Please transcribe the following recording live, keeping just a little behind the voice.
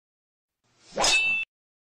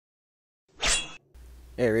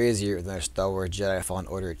Hey, Ray's here with another Star Wars Jedi Fallen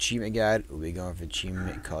Order achievement guide. We'll be going for an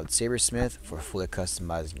achievement called Sabersmith for fully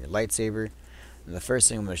customizing your lightsaber. And the first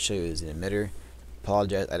thing I'm going to show you is an emitter.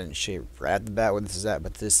 Apologize, I didn't show you right at the bat where this is at,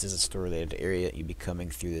 but this is a story-related area. You'll be coming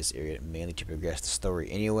through this area mainly to progress the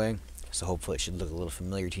story anyway, so hopefully it should look a little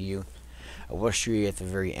familiar to you. I will show you at the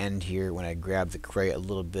very end here when I grab the crate a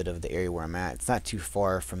little bit of the area where I'm at. It's not too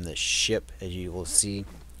far from the ship, as you will see.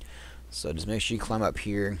 So just make sure you climb up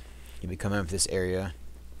here. You'll be coming up this area.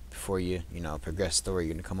 Before you progress the story,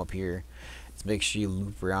 you're gonna come up here. Just make sure you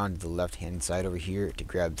loop around to the left hand side over here to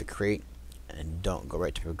grab the crate, and don't go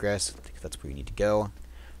right to progress because that's where you need to go.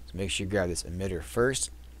 So make sure you grab this emitter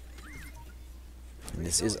first, and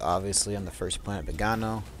this is obviously on the first planet,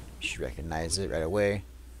 Pagano. You should recognize it right away.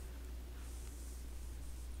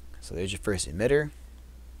 So there's your first emitter,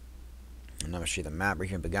 and I'm gonna show you the map right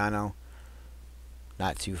here in Pagano.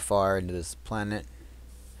 Not too far into this planet.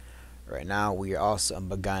 Right now we are also on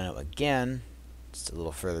Pagano again, just a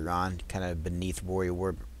little further on, kind of beneath where we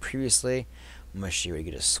were previously. I'm going to show you where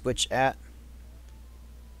you get a switch at.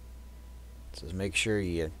 So just make sure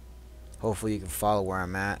hopefully you can follow where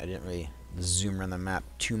I'm at. I didn't really zoom around the map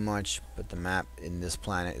too much, but the map in this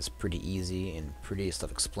planet is pretty easy and pretty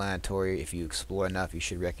self-explanatory. If you explore enough, you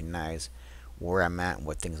should recognize where I'm at and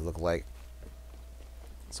what things look like.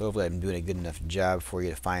 So hopefully I'm doing a good enough job for you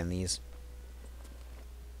to find these.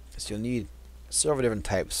 So you'll need several different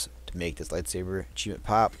types to make this lightsaber achievement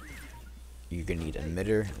pop. You're going to need an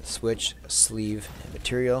emitter, a switch, a sleeve, and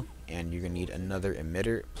material, and you're going to need another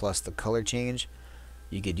emitter plus the color change.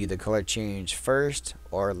 You could do the color change first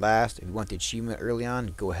or last. If you want the achievement early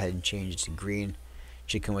on, go ahead and change it to green.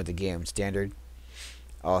 It should come with the game standard.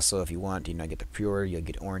 Also, if you want to get the pre-order, you'll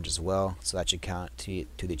get orange as well, so that should count to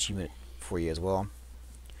the achievement for you as well.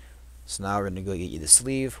 So now we're going to go get you the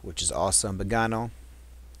sleeve, which is also in Pagano.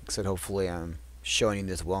 So hopefully I'm showing you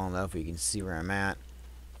this well enough where you can see where I'm at.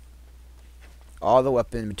 All the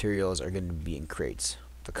weapon materials are going to be in crates.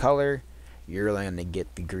 The color, you're really going to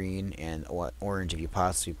get the green and orange if you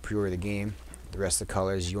possibly pre-order the game. The rest of the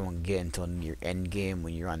colors you won't get until near end game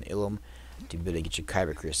when you're on Ilum to be able to get your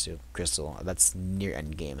Kyber crystal. That's near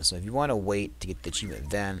end game. So if you want to wait to get the achievement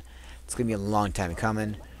then, it's going to be a long time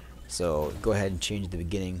coming. So go ahead and change the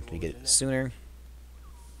beginning to get it sooner.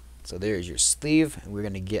 So there's your sleeve, and we're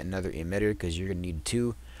going to get another emitter because you're going to need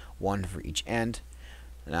two, one for each end.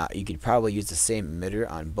 Now you could probably use the same emitter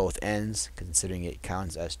on both ends considering it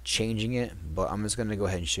counts as changing it, but I'm just going to go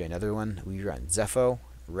ahead and show you another one. We're on Zepho,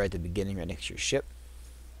 right at the beginning, right next to your ship.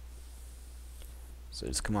 So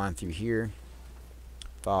just come on through here,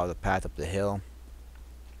 follow the path up the hill,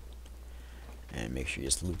 and make sure you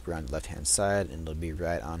just loop around the left hand side and it'll be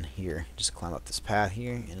right on here. Just climb up this path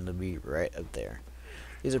here and it'll be right up there.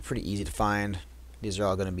 These are pretty easy to find. These are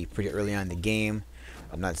all going to be pretty early on in the game.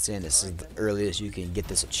 I'm not saying this is the earliest you can get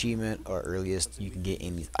this achievement or earliest you can get any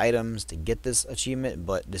of these items to get this achievement,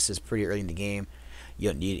 but this is pretty early in the game. You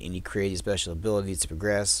don't need any crazy special abilities to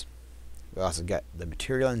progress. We also got the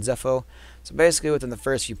material in Zepho. So basically within the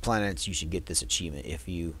first few planets you should get this achievement if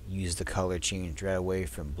you use the color change right away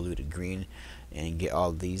from blue to green and get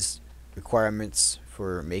all these requirements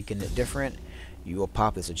for making it different. You will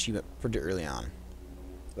pop this achievement pretty early on.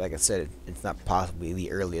 Like I said, it's not possibly the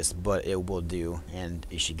earliest, but it will do, and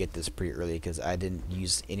you should get this pretty early because I didn't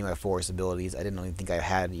use any of my force abilities. I didn't even think I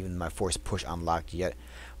had even my force push unlocked yet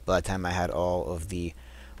by the time I had all of the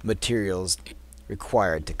materials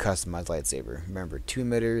required to customize lightsaber. Remember, 2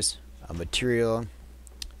 emitters, a material,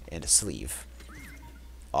 and a sleeve.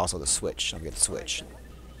 Also the switch. Don't forget the switch.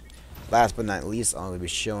 Last but not least, I'm going to be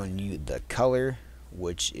showing you the color,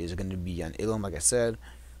 which is going to be on Ilum, like I said,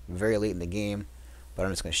 very late in the game. But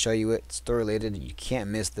I'm just going to show you it. It's story related. You can't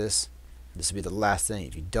miss this. This will be the last thing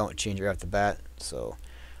if you don't change it right off the bat. So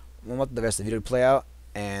I want the rest of the video to play out.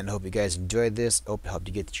 And I hope you guys enjoyed this. Hope it helped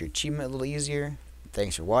you get your achievement a little easier.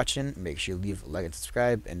 Thanks for watching. Make sure you leave a like and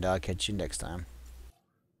subscribe. And I'll catch you next time.